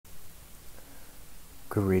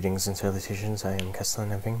Greetings and salutations, I am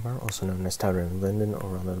Castellan Vingmar, also known as Tyler Linden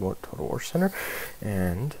over on the Total War Center,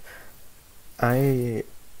 and I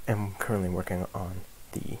am currently working on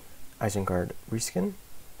the Isengard reskin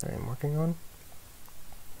that I am working on.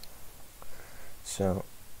 So,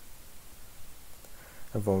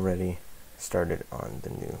 I've already started on the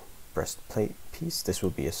new breastplate piece. This will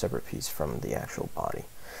be a separate piece from the actual body.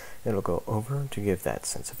 It'll go over to give that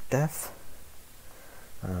sense of depth.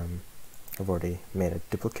 I've already made a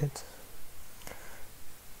duplicate,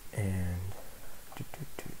 and I'm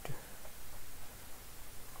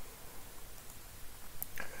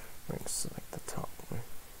going to select the top one.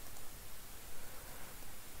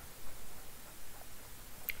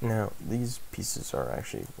 Now, these pieces are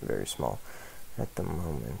actually very small at the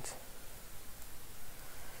moment,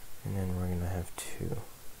 and then we're going to have to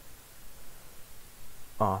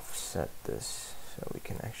offset this so we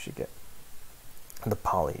can actually get the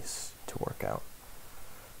polys to work out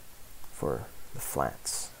for the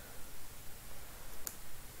flats.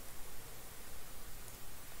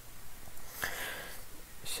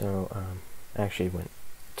 So I actually went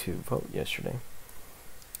to vote yesterday,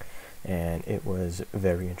 and it was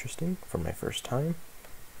very interesting for my first time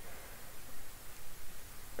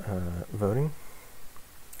voting.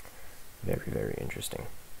 Very interesting.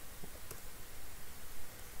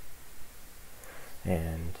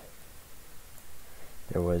 And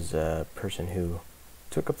there was a person who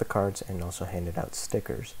took up the cards and also handed out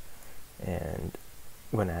stickers, and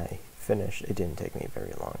when I finished, it didn't take me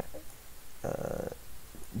very long,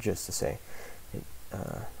 just to say, it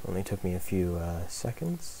only took me a few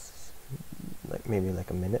seconds, maybe like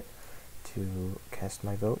a minute, to cast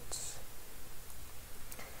my votes.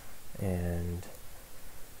 And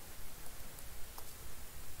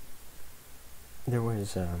there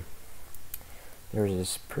was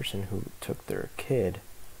this person who took their kid,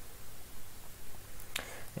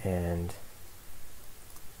 and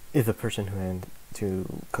the person who had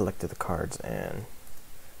to collected the cards and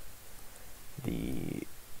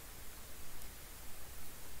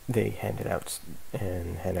they handed out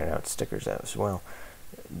stickers as well.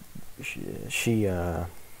 She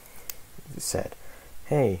said,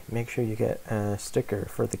 "Hey, make sure you get a sticker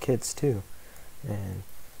for the kids too," and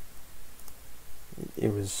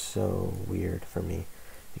it was so weird for me,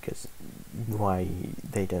 because why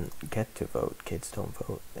they didn't get to vote? Kids don't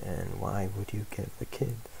vote, and why would you give the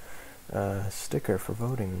kid a sticker for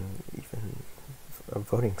voting, even a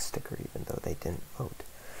voting sticker, even though they didn't vote?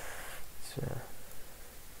 It's,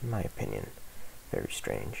 in my opinion, very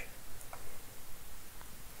strange.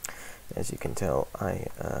 As you can tell,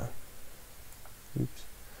 oops,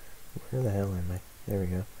 where the hell am I? There we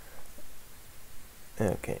go.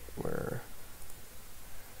 Okay,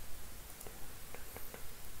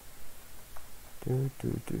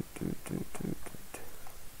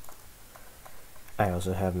 I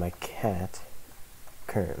also have my cat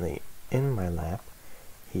currently in my lap.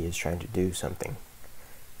 He is trying to do something.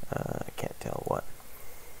 I can't tell what.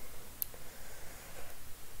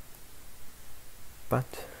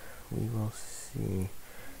 But we will see.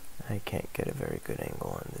 I can't get a very good angle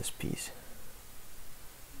on this piece.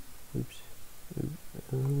 Oops.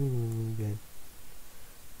 Ooh, good.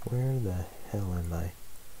 Where the hell am I?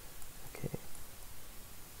 Okay.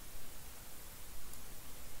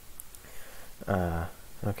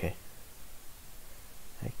 Okay.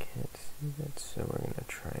 I can't see that, so we're gonna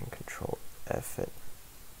try and Control F it.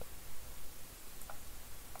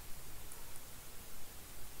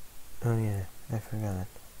 Oh yeah, I forgot.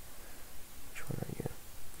 Which one are you?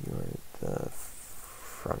 You are the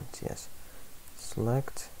front, yes.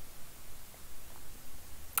 Select.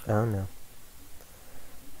 Oh no.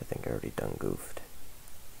 I think I already done goofed.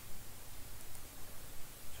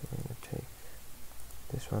 So we're gonna take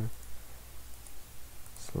this one.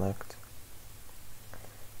 Select.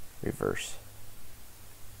 Reverse.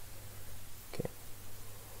 Okay.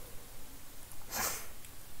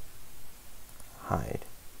 Hide.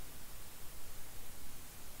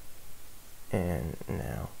 And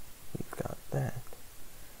now we've got that.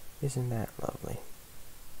 Isn't that lovely?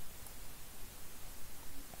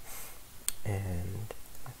 And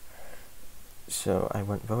so I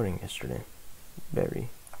went voting yesterday.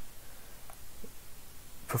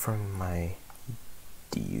 Performing my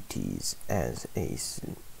duties as a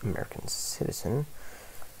American citizen,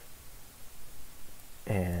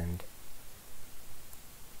 and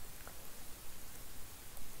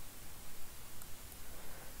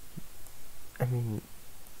I mean,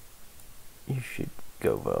 you should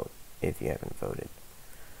go vote if you haven't voted.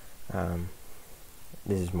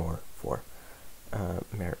 This is more for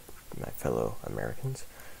my fellow Americans.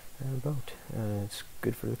 Vote. It's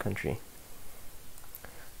good for the country.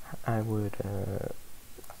 I would,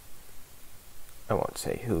 I won't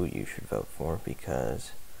say who you should vote for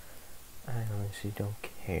because I honestly don't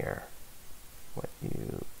care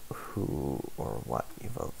who or what you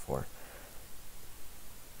vote for.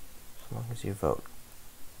 As long as you vote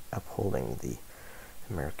upholding the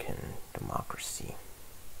American democracy.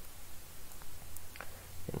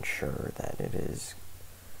 Ensure that it is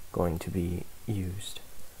going to be used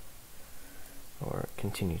or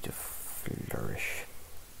continue to flourish.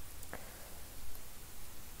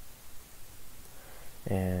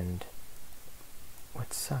 And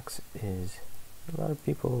what sucks is a lot of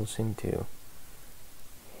people seem to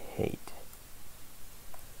hate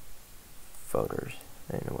voters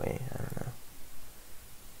in a way. I don't know.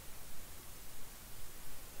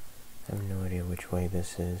 I have no idea which way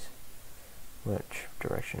this is. Which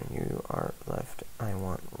direction you are left. I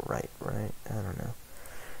want right? I don't know.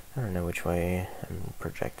 I don't know which way I'm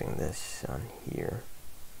projecting this on here.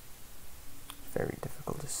 It's very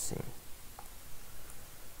difficult to see.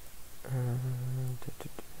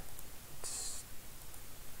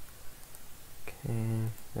 Okay,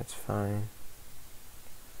 that's fine.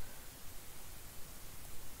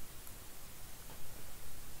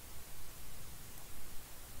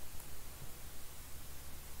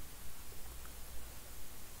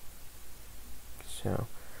 So,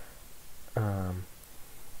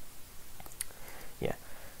 yeah,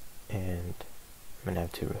 and I'm gonna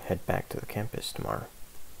have to head back to the campus tomorrow,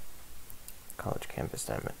 college campus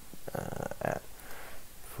I'm at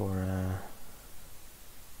for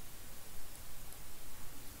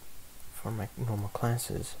my normal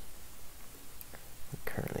classes. I'm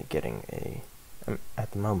currently I'm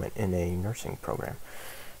at the moment in a nursing program,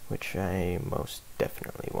 which I most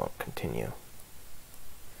definitely won't continue.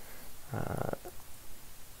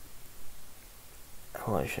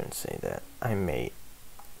 Well, I shouldn't say that. I may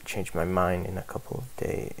change my mind in a couple of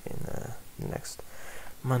days, in the next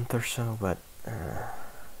month or so, but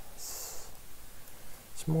it's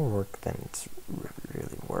more work than it's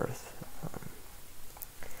really worth.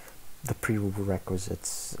 The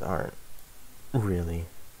prerequisites aren't really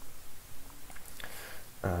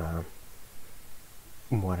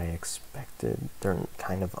what I expected. They're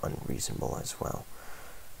kind of unreasonable as well.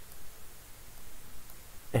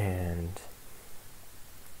 And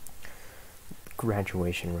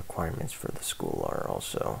graduation requirements for the school are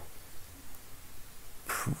also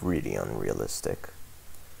pretty unrealistic.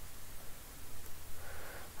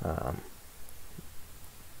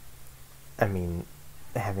 I mean,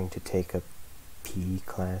 having to take a PE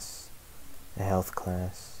class, a health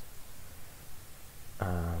class,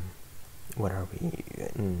 what are we,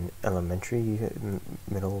 in elementary,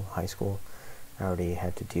 middle, high school? I already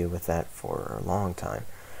had to deal with that for a long time.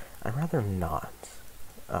 I'd rather not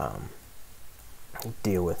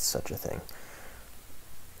deal with such a thing.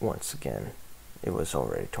 Once again, it was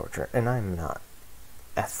already torture, and I'm not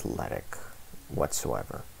athletic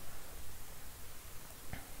whatsoever.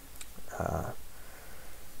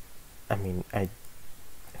 I mean, I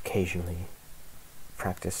occasionally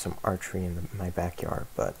practice some archery in my backyard,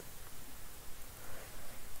 but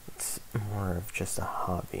it's more of just a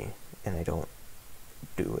hobby, and I don't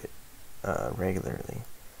do it regularly.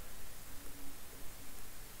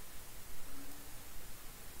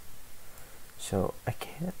 So I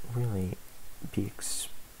can't really be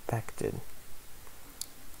expected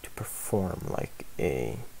to perform like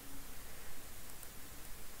a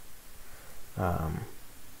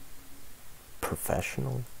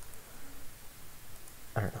professional.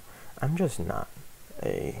 I don't know. I'm just not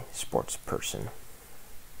a sports person.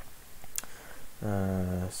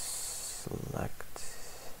 Select.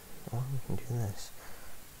 Oh, we can do this.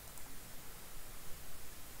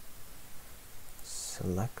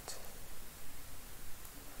 Select.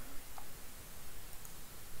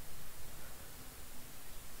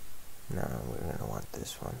 No, we're going to want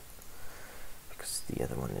this one, because the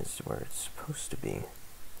other one is where it's supposed to be.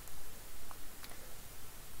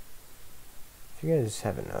 If you guys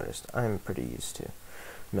haven't noticed, I'm pretty used to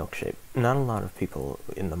milkshake. Not a lot of people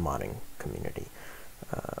in the modding community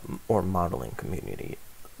or modeling community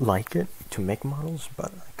like it to make models,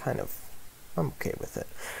 but I'm okay with it.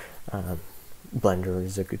 Blender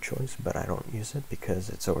is a good choice, but I don't use it because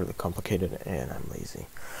it's overly complicated and I'm lazy.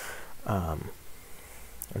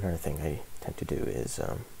 Another thing I tend to do is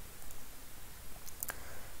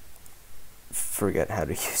forget how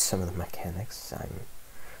to use some of the mechanics.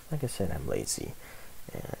 Like I said, I'm lazy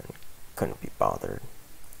and couldn't be bothered.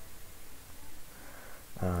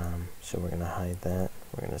 So we're going to hide that.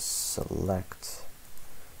 We're going to select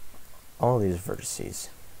all these vertices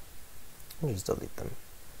and just delete them.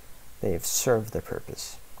 They have served their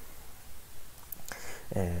purpose.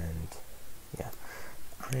 And yeah,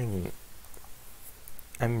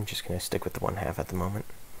 I'm just gonna stick with the 1/2 at the moment.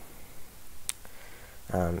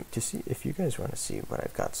 Just if you guys want to see what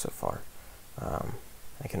I've got so far,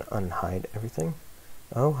 I can unhide everything.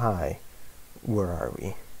 Oh hi, where are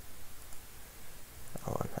we?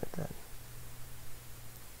 I'll unhide that.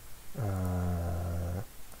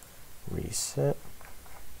 Reset.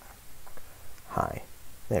 Hi,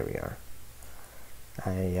 there we are.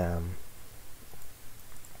 I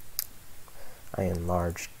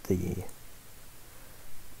enlarged the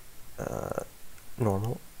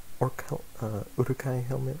normal Urukai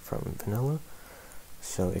helmet from vanilla,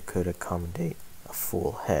 so it could accommodate a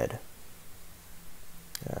full head,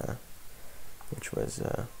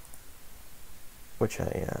 which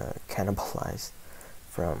I cannibalized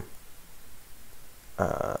from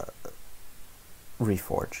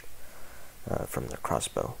Reforged from their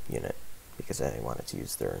crossbow unit, because I wanted to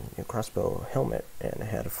use their new crossbow helmet and it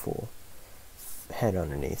had a full head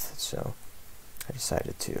underneath, so I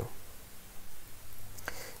decided to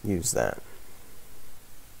use that,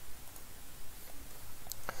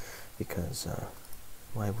 because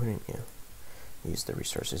why wouldn't you use the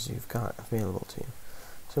resources you've got available to you?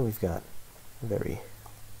 So we've got a very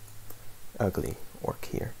ugly orc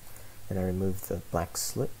here, and I removed the black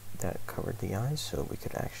slit that covered the eyes so we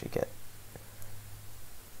could actually get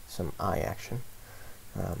some eye action.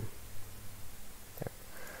 There.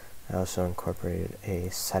 I also incorporated a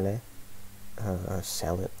salad,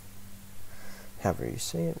 however you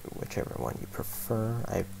say it, whichever one you prefer.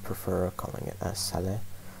 I prefer calling it a salad.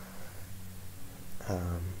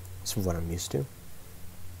 It's what I'm used to.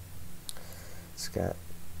 It's got,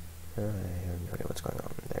 I have no idea what's going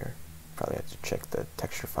on there. Probably have to check the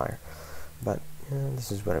texture fire, but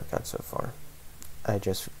this is what I've got so far. I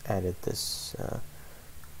just added this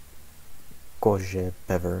Goje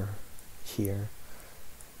bever here,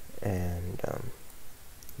 and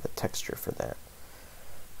the texture for that.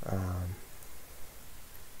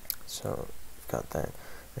 So I've got that.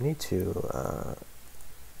 I need to,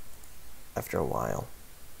 after a while,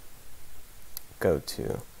 go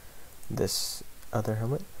to this other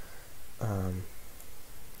helmet,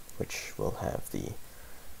 which will have the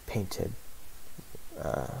painted,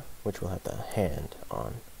 which will have the hand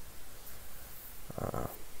on.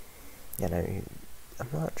 And I'm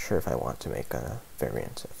not sure if I want to make a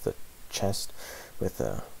variant of the chest with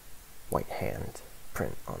a white hand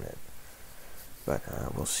print on it, but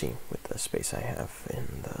we'll see with the space I have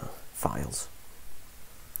in the files.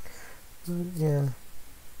 But yeah,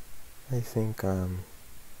 I think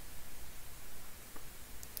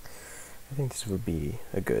this would be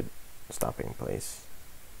a good stopping place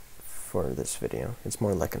for this video. It's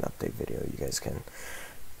more like an update video. You guys can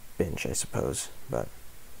binge, I suppose, but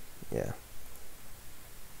yeah.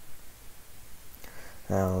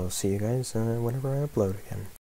 I'll see you guys whenever I upload again.